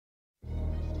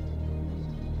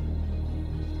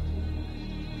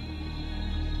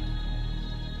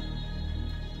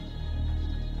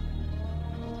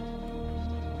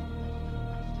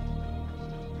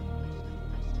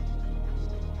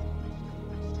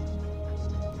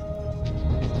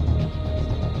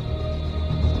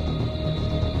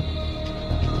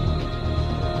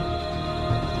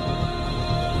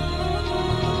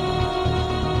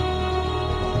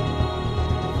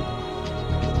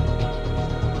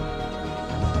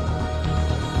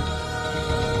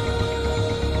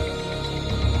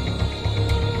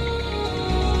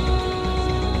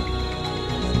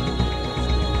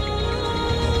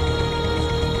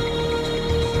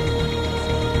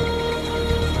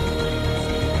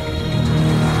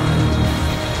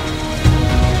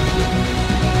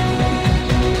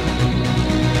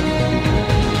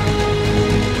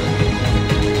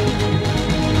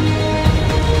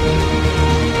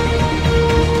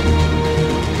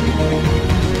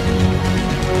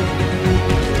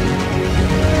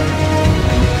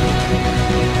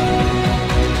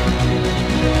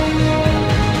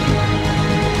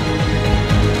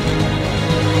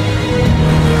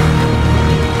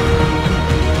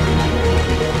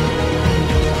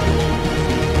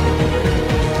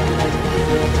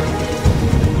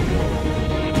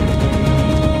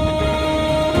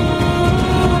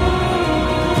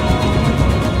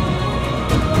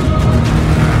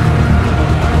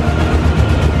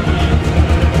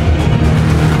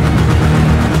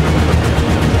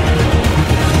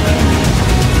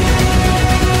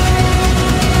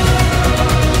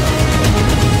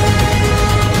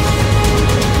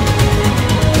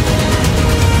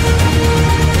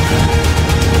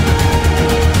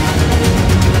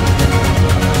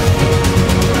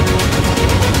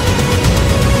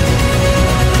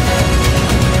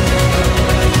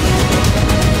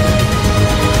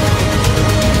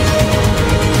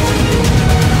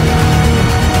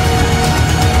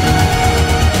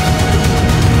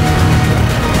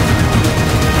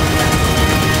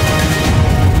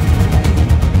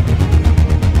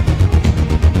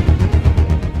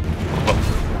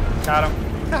Got him.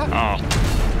 Oh.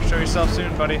 Show yourself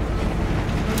soon, buddy.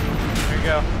 There you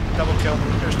go. Double kill.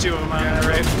 There's two of them on there,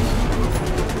 right?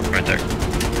 Right there.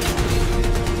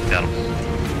 Got him.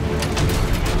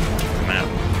 Coming out.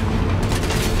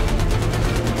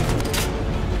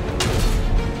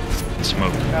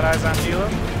 Smoke. Got eyes on Hilo.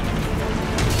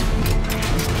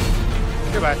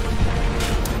 Goodbye.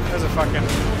 There's a fucking...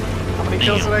 How many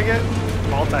kills did I get?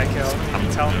 Multi-kill. I'm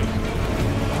telling you.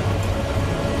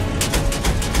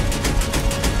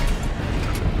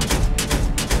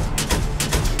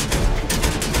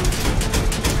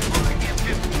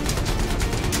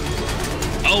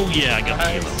 Oh yeah, I got the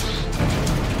Helios.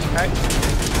 Okay.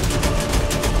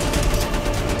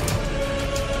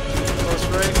 Close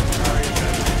right. Oh, you're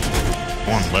dead.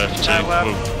 One left, two. Left.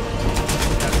 Whoa.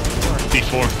 That's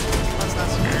B4. That's not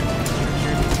scary.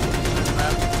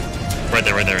 Right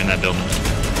there, in that building.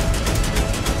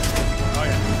 Oh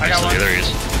yeah. I got Actually, one. there he is.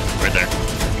 Right there.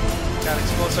 Got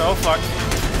explosive. Oh fuck.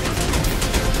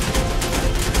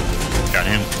 Got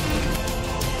him.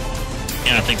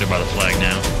 Yeah, I think they're by the flag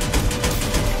now.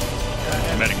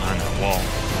 Medic behind that wall.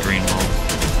 Green wall.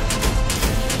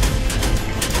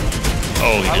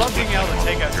 Oh, he I just love being able to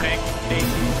take a tank.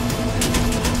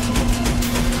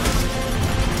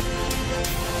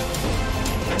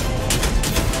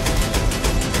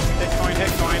 Hit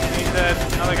coin. He's dead.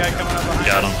 Another guy coming up behind.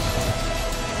 Got him.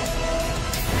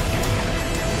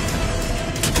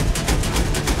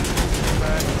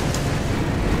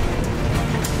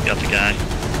 Got the guy.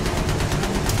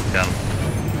 Got him.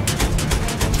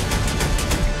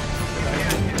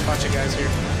 Bunch of guys here.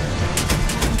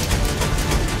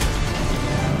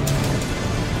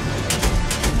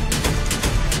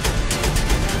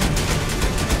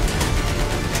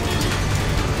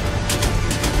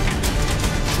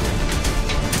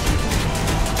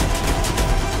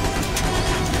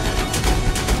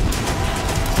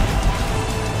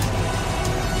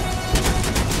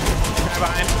 Guy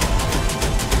behind.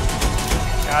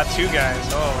 Got two guys.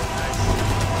 Oh, nice.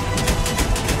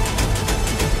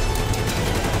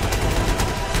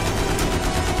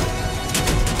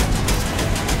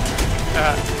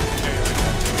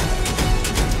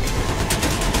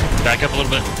 Back up a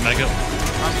little bit. Back up.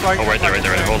 Oh, right there.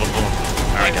 Hold up.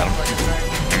 Alright, got him.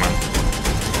 Come on.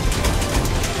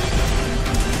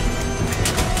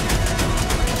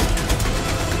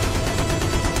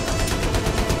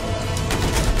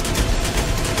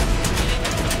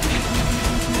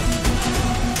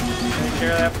 Take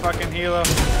care of that fucking Helo.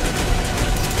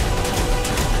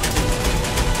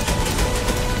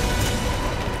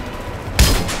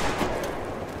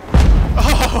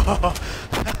 Oh!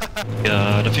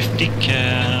 Got a 50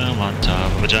 cal on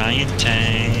top of a giant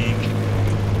tank.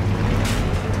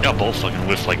 Y'all both fucking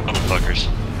whiffed like motherfuckers.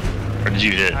 Or did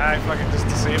you hit? I fucking just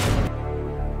disabled him.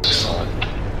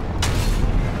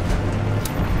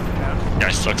 Yeah.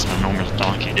 Guy sucks an enormous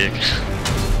donkey dick.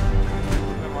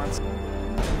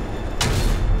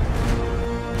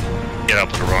 Get up,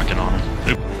 put a rocket on him.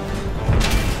 Oop.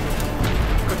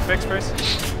 Quick fix, Brace.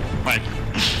 Right.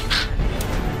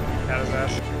 Got his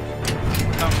ass.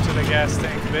 Come to the gas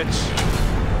tank, bitch.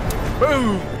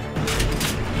 Boom!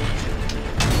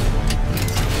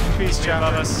 Peace, John.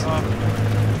 Love us.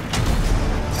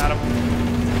 Got him.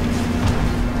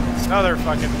 Another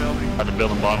fucking building. At the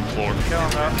building bottom floor. Kill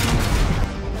him up.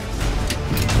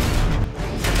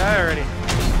 Die already.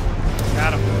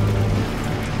 Got him.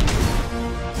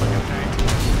 Fucking tank.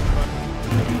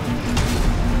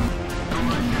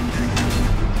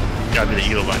 Gotta be the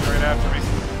Helo line. Right after me.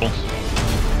 Cool.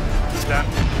 He's done.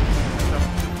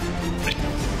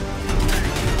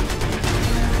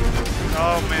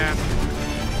 Oh man.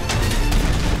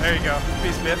 There you go.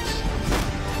 Peace, bitch.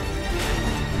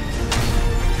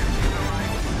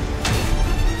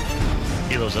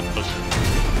 Helo's up close.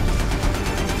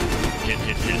 Hit.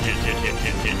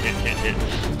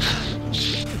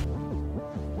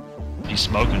 He's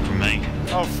smoking from me.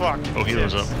 Oh fuck. Oh,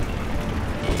 Helo's up.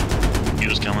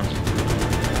 Helo's coming.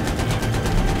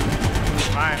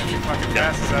 Fine, if he fucking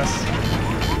passes us.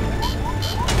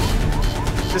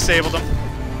 Disabled him.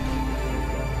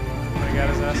 I got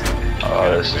his ass.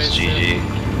 Oh, this is GG.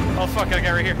 Oh fuck, got a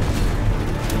guy right here.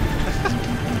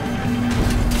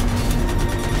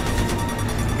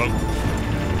 Oh,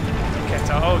 Can't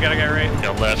tell. Oh, got a guy right.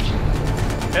 got left.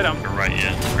 Hit him. Or right,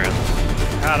 yeah. Grab.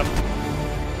 Got him.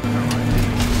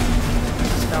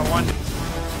 Got one.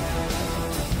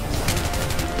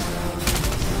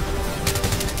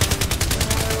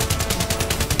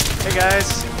 Hey guys.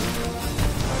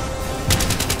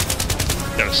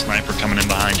 Got a sniper coming in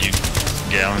behind you.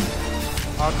 Gallon.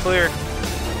 All clear.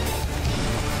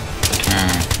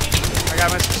 I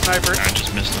got Mr. Sniper. I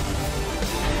just missed him.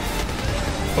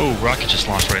 Oh, rocket just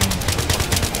launched right in the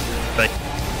face.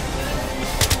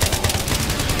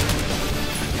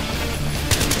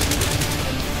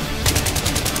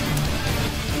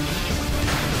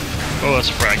 Oh, that's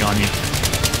a frag on you.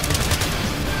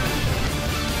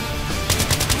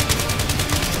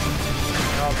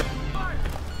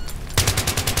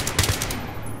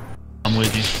 I'm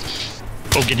with you.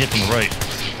 Oh, getting hit from the right.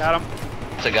 Got him.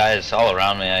 It's a guy that's all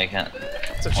around me. I can't.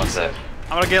 That's what she One said. sec.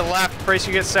 I'm gonna get left. Brace,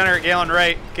 you get center. Galen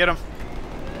right. Get him.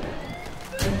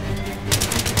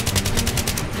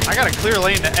 I got a clear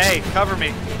lane to A. Cover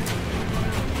me.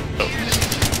 Oh.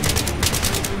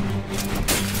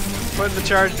 Putting the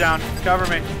charge down. Cover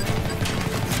me.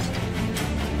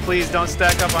 Please don't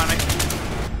stack up on me.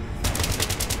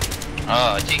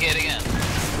 Oh, TK again.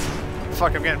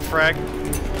 Fuck, I'm getting fragged.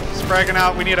 Just fragging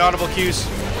out. We need audible cues.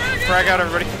 Frag out,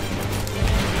 everybody.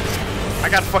 I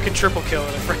got fucking triple kill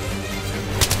in it.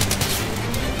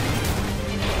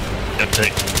 Got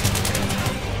take.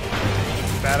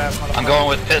 Badass motherfucker. I'm going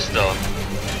with pistol.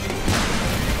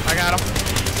 I got him.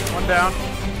 One down.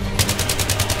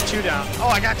 Two down. Oh,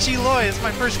 I got Chiloy. It's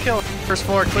my first kill. First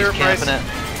floor, clear. He's Price. camping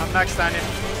it. I'm next on you.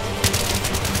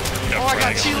 Got Oh, I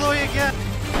got frag on Chiloy again.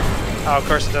 Oh, of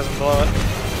course it doesn't blow it.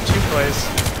 2 plays.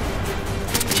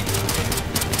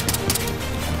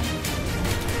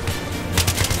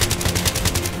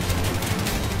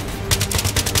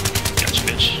 Gotcha,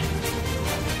 bitch.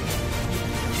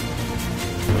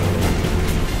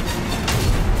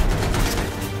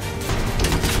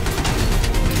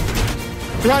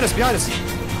 Behind us, behind us.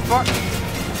 Fuck.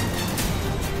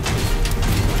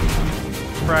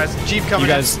 Surprise. Jeep coming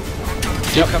You guys,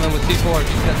 Jeep coming with C4.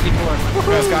 Jeep got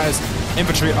C4. guys,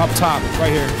 infantry up top,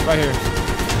 right here, right here. in.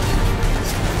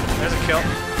 There's a kill.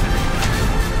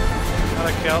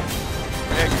 Another kill.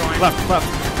 Okay, going. Left, left.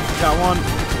 Got one,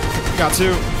 got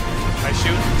two. I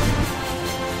shoot.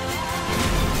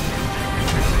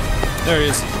 There he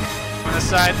is. On this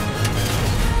side.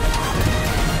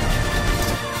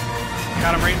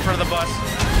 Got him right in front of the bus.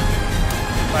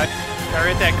 But got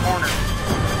right at that corner.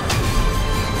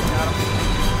 Got him.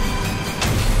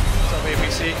 What's up,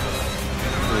 ABC?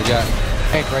 We got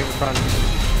Hank right in front.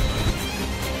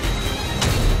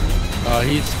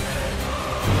 He's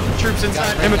Troops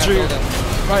inside. got Infantry.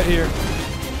 Right here.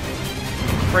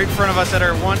 Right in front of us at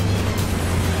our one.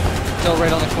 still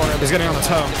right on the corner. He's getting on the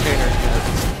toe. Container.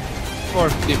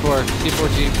 C4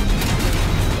 Jeep.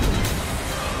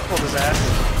 Pulled his ass.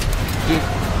 Jeep.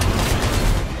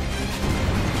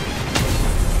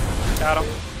 Got him.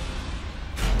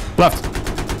 Left.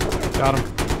 Got him.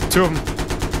 Two of them.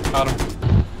 Got him.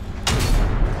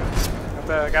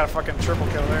 Got a fucking triple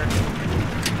kill there.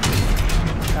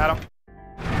 Got him.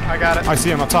 I got it. I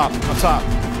see him up top. Up top.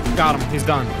 Got him. He's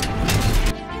done.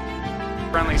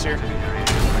 Friendly's here.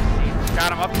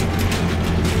 Got him up.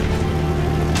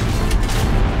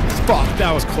 Fuck,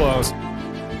 that was close.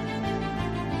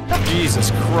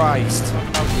 Jesus Christ.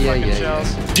 Fucking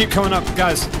shells. Jeep coming up,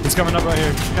 guys. He's coming up right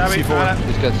here. Got me. C4. Got it.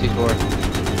 He's got C4.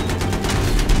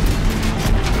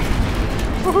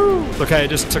 Woohoo! Okay,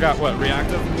 just took out what?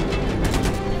 Reactive?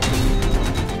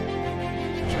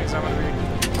 Which means I'm gonna be.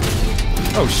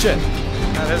 Oh shit.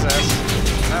 That his ass.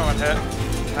 That one hit.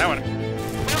 That one.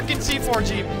 Fucking C4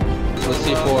 Jeep. With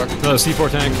C4. Another C4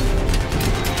 tank.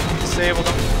 Disabled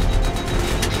him.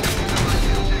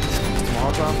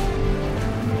 Molotov.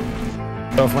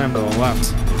 Oh, flame to the left.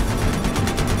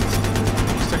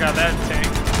 Still got that tank.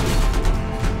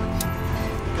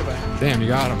 Goodbye. Damn, you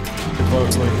got him.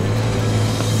 Closely.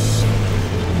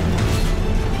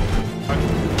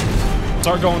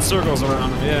 Start going circles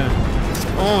around him, yeah.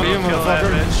 Oh, you Kill that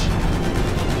motherfucker. bitch.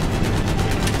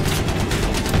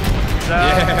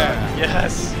 Yeah.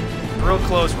 Yes. Real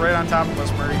close, right on top of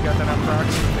us, Murray. You got that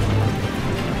approximately.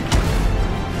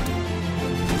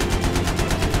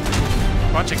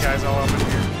 Bunch of guys all up in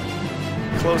here.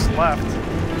 Close left.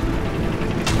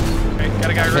 Okay, got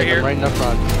a guy right here. Right in the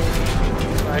front.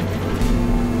 Right.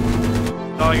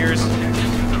 All yours.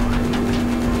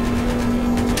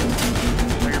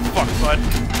 Oh, you're fucked, bud.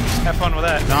 Have fun with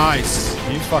that. Nice.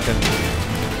 You fucking.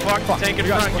 Fuck, tank in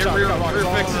You guys, front. watch Get out, rear, you got rear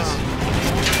all fixes. around.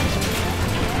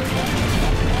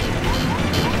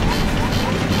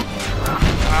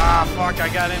 Ah, fuck, I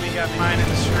got him. He got mine in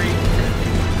the street.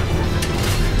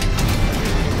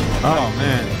 Oh,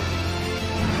 man.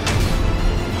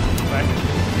 Right.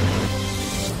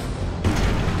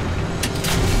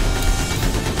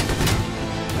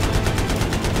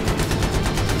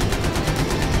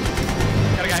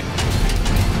 Got a guy.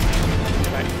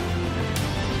 Right.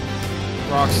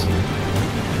 Rocks.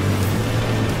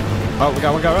 Oh, we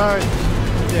got one guy right.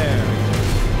 There.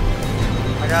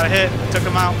 I got a hit. Took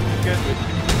him out. Good.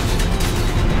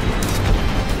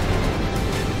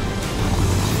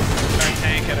 Our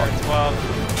tank at our 12.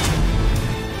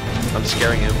 I'm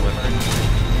scaring him with.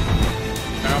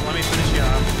 No, let me finish you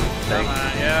off. Come Thanks.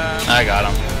 on, yeah. I got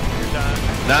him. You're done.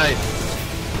 Nice.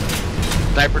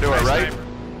 Sniper to our Nice right. sniper.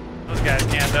 Those guys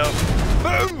can't though.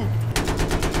 Boom!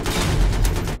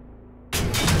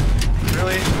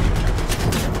 Really?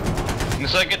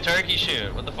 It's like a turkey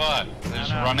shoot. What the fuck? They're just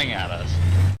know. running at us.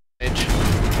 And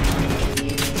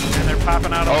they're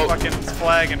popping out a Oh. fucking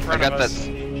flag in I front got of that. us.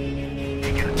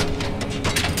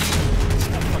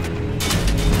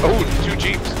 Oh, 2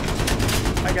 jeeps.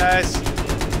 Hi guys.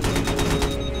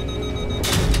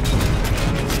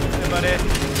 Hey buddy.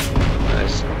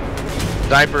 Nice.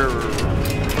 Sniper.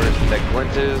 Where's that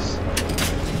glint is?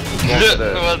 Going for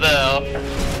the- What the hell?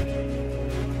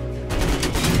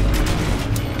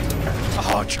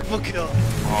 Oh, triple kill.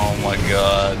 Oh my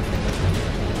god.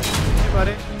 Hey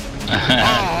buddy.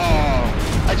 Oh,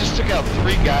 I just took out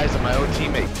 3 guys and my own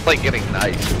teammate. Like getting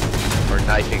knifed. Or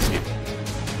knifing people.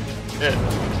 This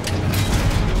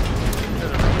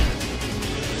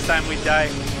time we die.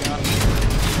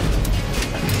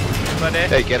 Hey buddy.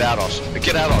 Hey, get out, I'll shoot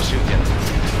you.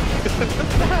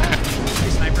 Hey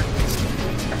sniper.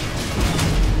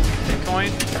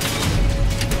 Bitcoin.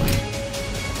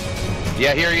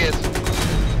 Yeah, here he is.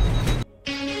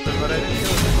 But I didn't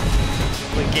kill him.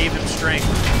 We gave him strength.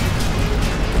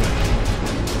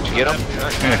 Did you get him?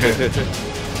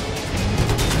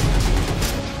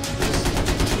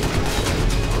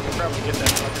 Probably get that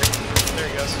fucker. There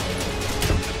he goes.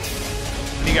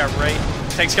 He got right.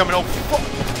 Tank's coming. Oh, fuck.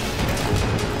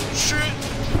 Shit.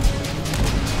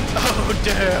 Oh,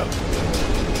 damn.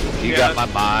 You Yeah. got my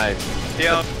mind.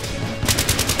 Damn.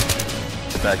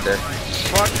 Back there.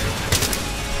 Fuck.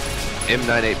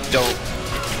 M98, don't.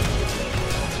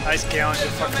 Nice Galen. Good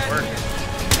fucking work.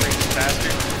 Crazy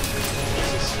bastard.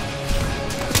 Jesus.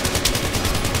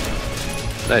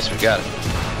 Nice, we got it.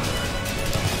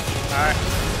 Alright.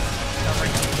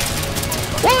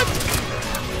 What?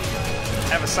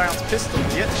 Have a silenced pistol,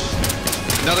 bitch.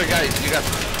 Another guy, you got.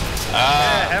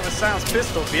 Yeah, have a silenced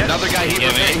pistol, bitch. Another guy, he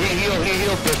Give me.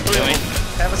 healed the 3 of them.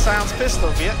 Have a silenced pistol,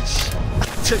 bitch.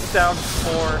 Took down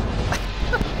 4.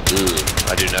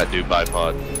 I do not do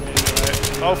bipod.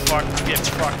 Oh fuck, I'm getting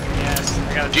fucked in the ass.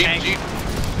 I got a tank. Jeep.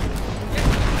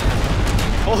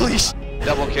 Holy sh**.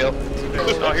 Double kill.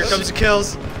 Oh, here comes the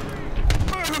kills.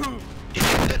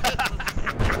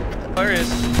 There he is.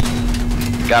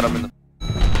 Got him in the.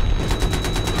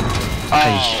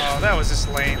 Oh, that was just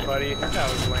lame, buddy. That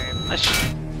was lame. Nice.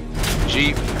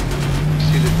 Jeep.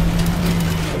 See the.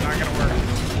 Not gonna work.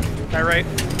 Alright.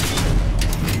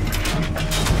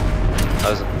 I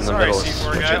was in the Sorry, middle of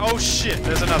C4 guy. switching. Oh shit,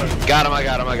 there's another. Got him. Oh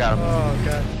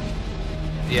god.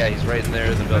 Yeah, he's right in there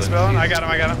in the building. This villain? I got him.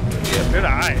 Yep. Good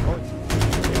eye.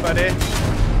 Hey, buddy.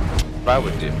 What I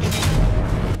would do.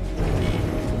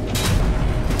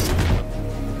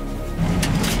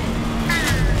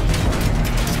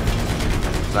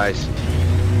 Nice.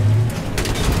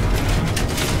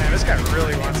 Man, this guy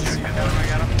really wants to see me. I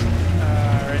got him.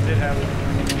 Alright, did have him.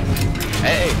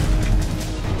 Hey.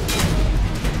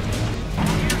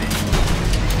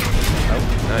 Oh,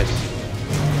 nice.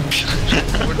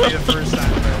 Wouldn't be the first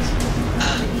time, guys.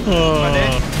 Buddy.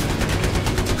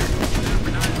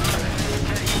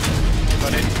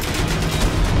 Buddy.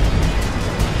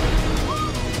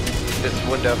 This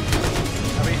window.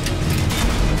 Hubby.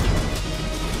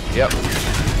 Yep.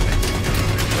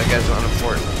 That guy's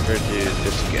unimportant compared to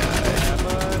this guy. Yeah,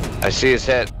 bud. I see his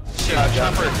head.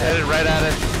 Chopper headed right at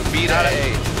it. B to Got A. it.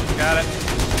 Got it.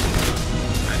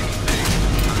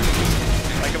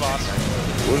 Like a boss.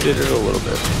 Wounded it a little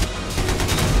bit.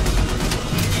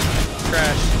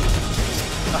 Crash.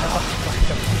 Oh, fuck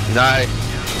him. Nice.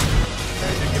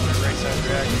 Okay, did give it a right side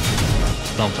reaction.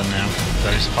 Something now. So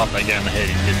I just popped that guy in the head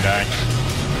and he didn't die.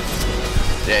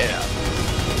 Yeah.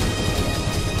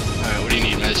 Alright, what do you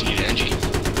need? I just need energy.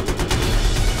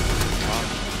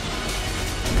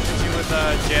 Hit you with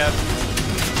jab.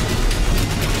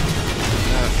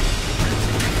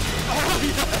 Oh,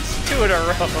 yes! 2 in a row.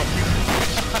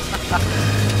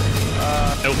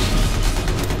 Nope.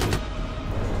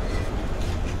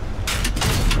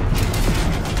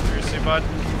 Seriously, bud.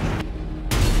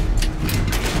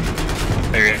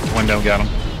 There you go. Window, got him.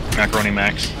 Macaroni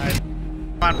Max. Alright.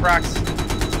 Come on, prox.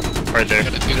 Right there.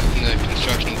 Got a dude up in the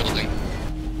construction building.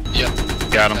 Yep.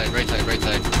 Got him. Right side.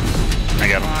 I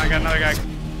got Oh, him. I got another guy.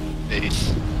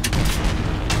 Base.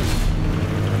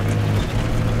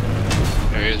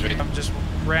 There he is, right. I'm just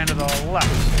ran to the left.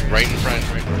 There he Right in front.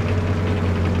 Right.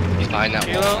 He's Behind that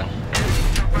Helo. wall.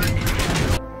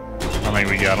 I think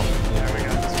we got him. Yeah, we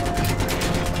got this one.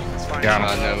 It's fine. Got him.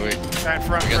 No, we Guy in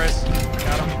front, We got- Chris.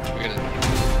 Got him. we gotta.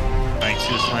 Thanks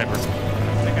to the sniper. I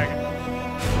think I can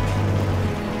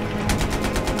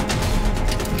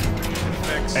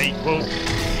fix. Hey, whoa.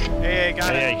 Hey,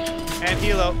 got Hey, it. hey. And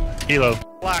Helo. Helo.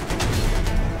 Block.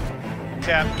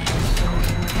 Tap.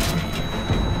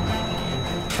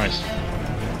 Nice.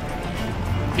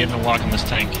 Getting a lock in this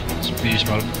tank. Speed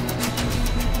smoke.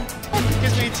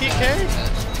 Gives me TK.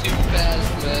 That's too fast,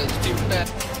 that's too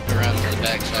fast. Around to the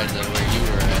backside of where you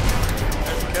were at.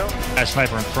 There's a kill. That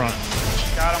sniper in front.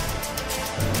 Got him.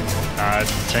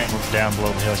 Tank down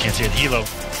below the hill. I can't see it. Helo.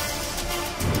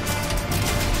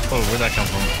 Oh, where'd that come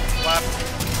from? Left.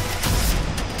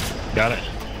 Got it.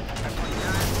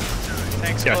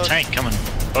 Tank's Got a close. tank coming.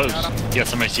 Close. Got him. You got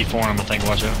somebody C4 on him, I think.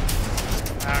 Watch out.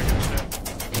 I don't give a shit.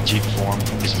 Jeep for him.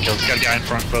 Get some kills. Got a guy in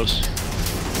front, close.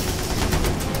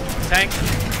 Tank.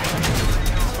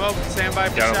 Smoke. Stand by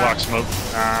for Got a shot. lock smoke.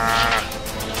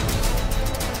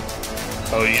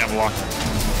 Oh, you have a lock.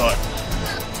 Oh,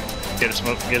 get it,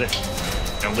 smoke. Get it.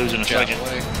 Gonna lose in a second.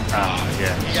 Away. Ah,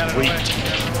 yeah. You got it away. Sweet. You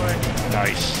got it away.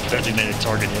 Nice. Designated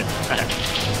target hit.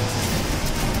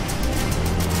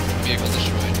 Vehicle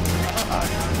destroyed.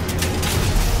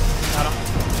 Got him.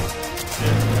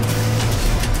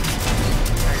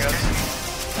 There he goes.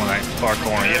 One right, far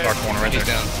corner. Yeah, far corner right He's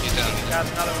there. down, he's down. Got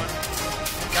another one.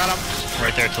 Got him.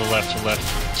 Right there to the left, to the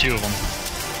left. Two of them.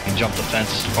 You can jump the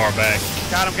fence far back.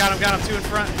 Got him. Got him. Got him. Two in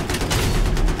front.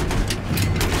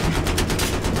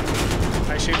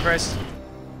 Nice shoot, Chris.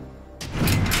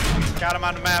 Got him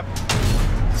on the map.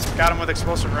 Got him with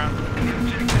explosive round.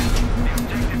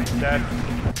 Dead.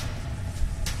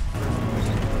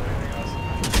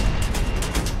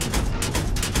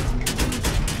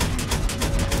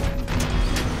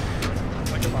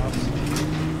 Like a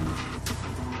boss.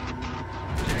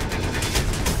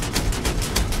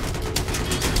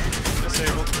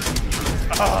 Disabled.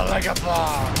 Oh, like a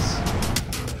boss.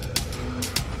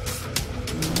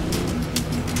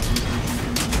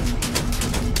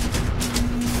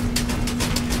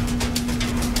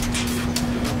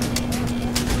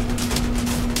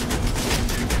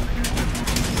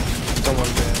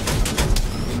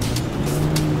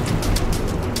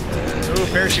 Ooh,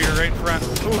 parachuter right in front.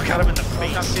 Ooh, got him in the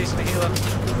face. I'm chasing the Helo.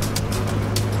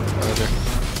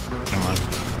 Come on.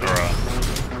 Or,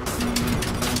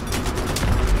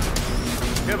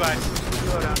 Goodbye.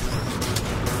 Helo down.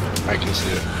 I can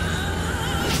see it.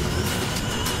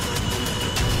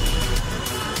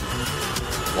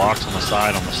 locks on the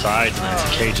sides, and then it's a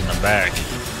cage in the back.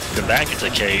 The back it's a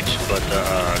cage, but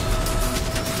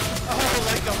Oh,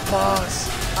 like a boss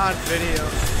on video.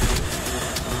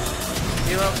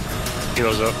 Helo.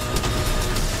 Helo's up.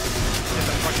 Get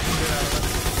the fucking shit out of it.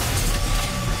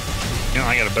 You know,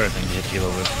 I got a better thing to hit Helo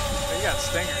with. Oh, you got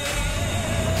Stinger.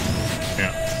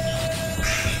 Yeah.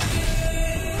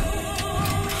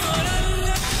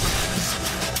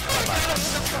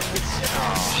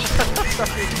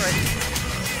 Sorry, Frank.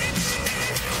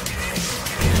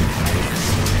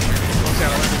 Almost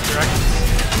got 11 directions.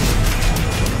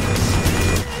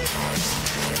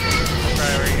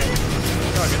 Try where you go.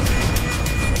 It's all good.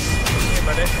 Hey,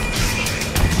 buddy.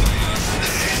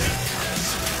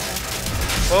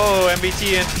 Whoa, MBT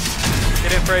in.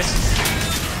 Get in, Price.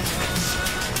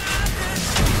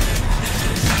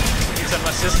 Need some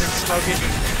assistance, Smokey. Oh,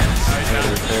 he's down.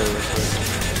 Repair real quick.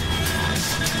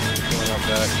 Going up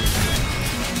back.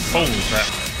 Holy crap.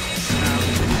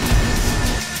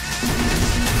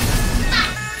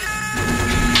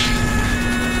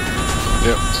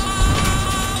 Yep.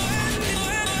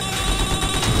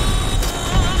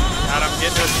 God, I'm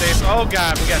getting to a safe. Oh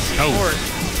God, we got C4. Oh.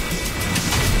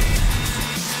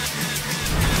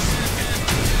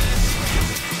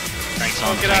 Tanks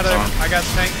on. Get out of there. Tanks on. I got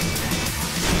the tank.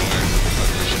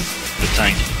 The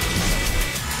tank.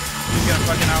 He's gonna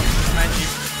fucking out behind you.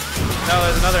 No,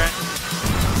 there's another.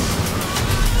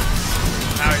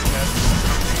 Now he's dead.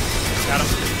 Got him.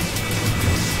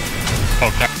 Oh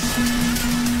crap.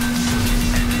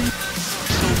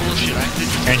 So bullshit. I could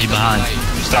just Angie behind.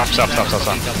 Stop.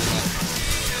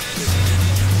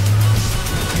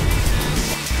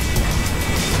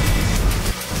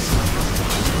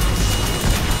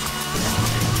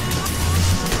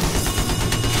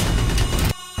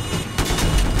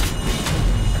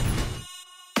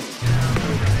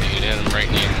 You hit him right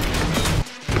in the end.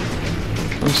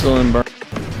 I'm still in burn.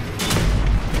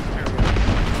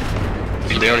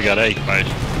 They already got 8, right?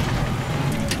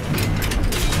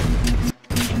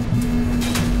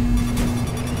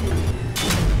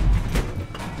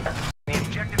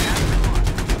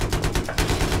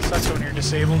 Such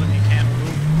disabled and you can't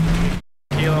move.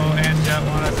 Kilo and Jet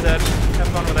want us dead. Have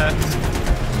fun with that.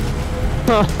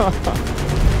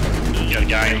 You got a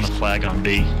guy on the flag on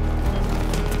B.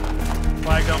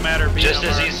 Flag don't matter. B Just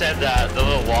as he said that, the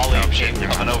little Wally came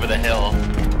coming over the hill,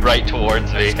 right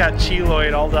towards I me. just got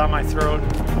cheloid all down my throat,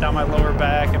 down my lower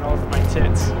back, and all over my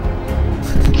tits.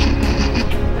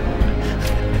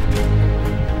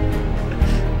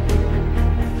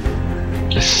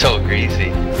 It's so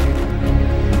greasy.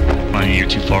 Mine, you're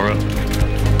too far up. Oh,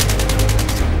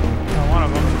 one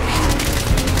of them.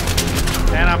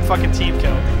 And I'm fucking team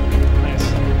killed. Nice.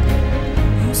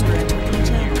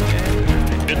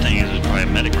 Good thing is there's probably a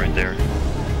medic right there.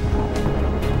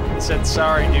 It said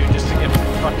sorry, dude, just to get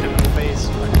fucked in the face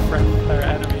by our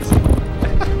enemies.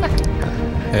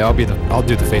 Hey, I'll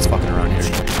do the face fucking around here.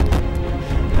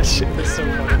 That shit is so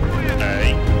funny.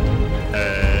 Hey.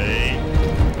 Hey.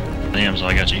 Damn, so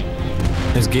I got you.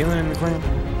 Is Galen in the clan?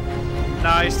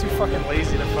 Nah, he's too fucking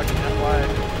lazy to fucking apply.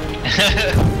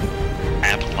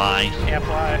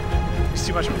 Apply. He's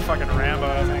too much of a fucking Rambo,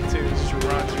 I think, too. He just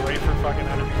runs right for fucking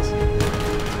enemies.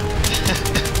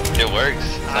 It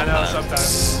works. I know,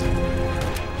 sometimes.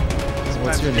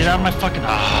 What's your Get out of my fucking.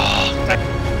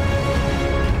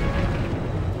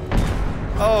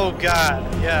 Oh god,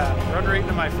 yeah. Run right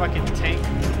into my fucking tank.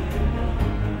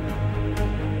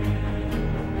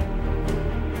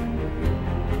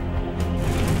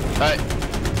 Alright.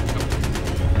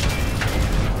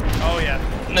 Oh yeah.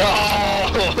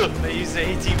 No! They use the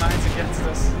AT mines against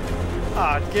us.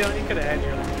 Ah, Galen, you could have had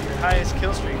your highest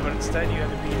kill streak, but instead you had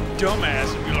to be a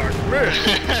dumbass and be like, man,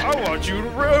 I want you to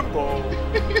Rambo.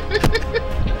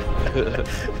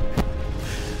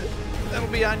 That'll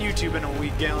be on YouTube in a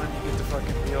week, Galen. You get to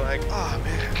fucking be like, oh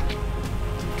man,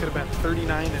 could have been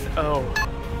 39-0.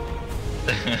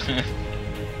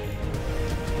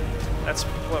 That's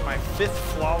what, my 5th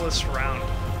flawless round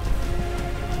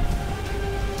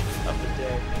of the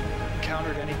day.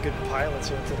 Encountered any good pilots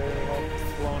here today? They've all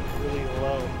flown really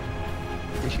low.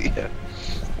 Yeah.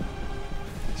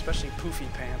 Especially Poofy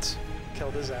Pants.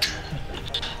 Killed his ass.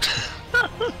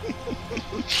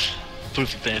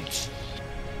 Poofy pants.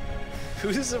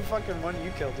 Who's the fucking one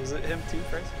you killed? Was it him too,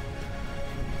 Chris?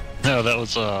 No, that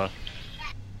was that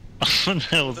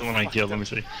was the one I killed. Let me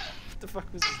see. What the fuck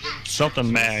was his name?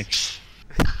 Something Max.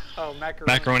 Oh,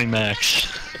 Macaroni Max.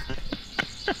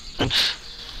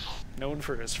 Known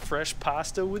for his fresh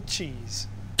pasta with cheese.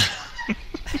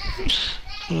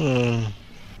 He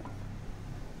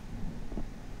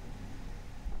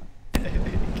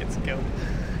gets killed.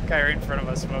 Guy right in front of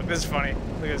us smoke. This is funny.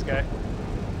 Look at this guy.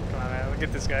 Come on, man. Look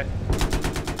at this guy.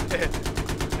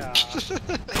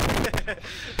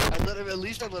 At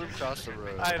least I let him cross the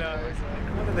road. I know. He's like,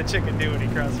 what did the chicken do when he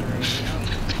crossed the road? You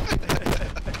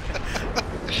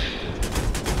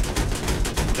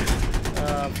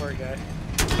know? Poor guy.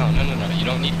 No. You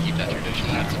don't need to keep that tradition.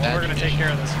 That's a Well, bad we're gonna take care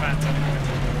of this fence anyway.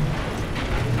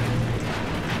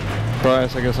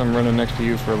 Bryce, I guess I'm running next to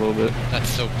you for a little bit. That's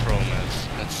so pro, Mez.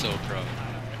 That's so pro.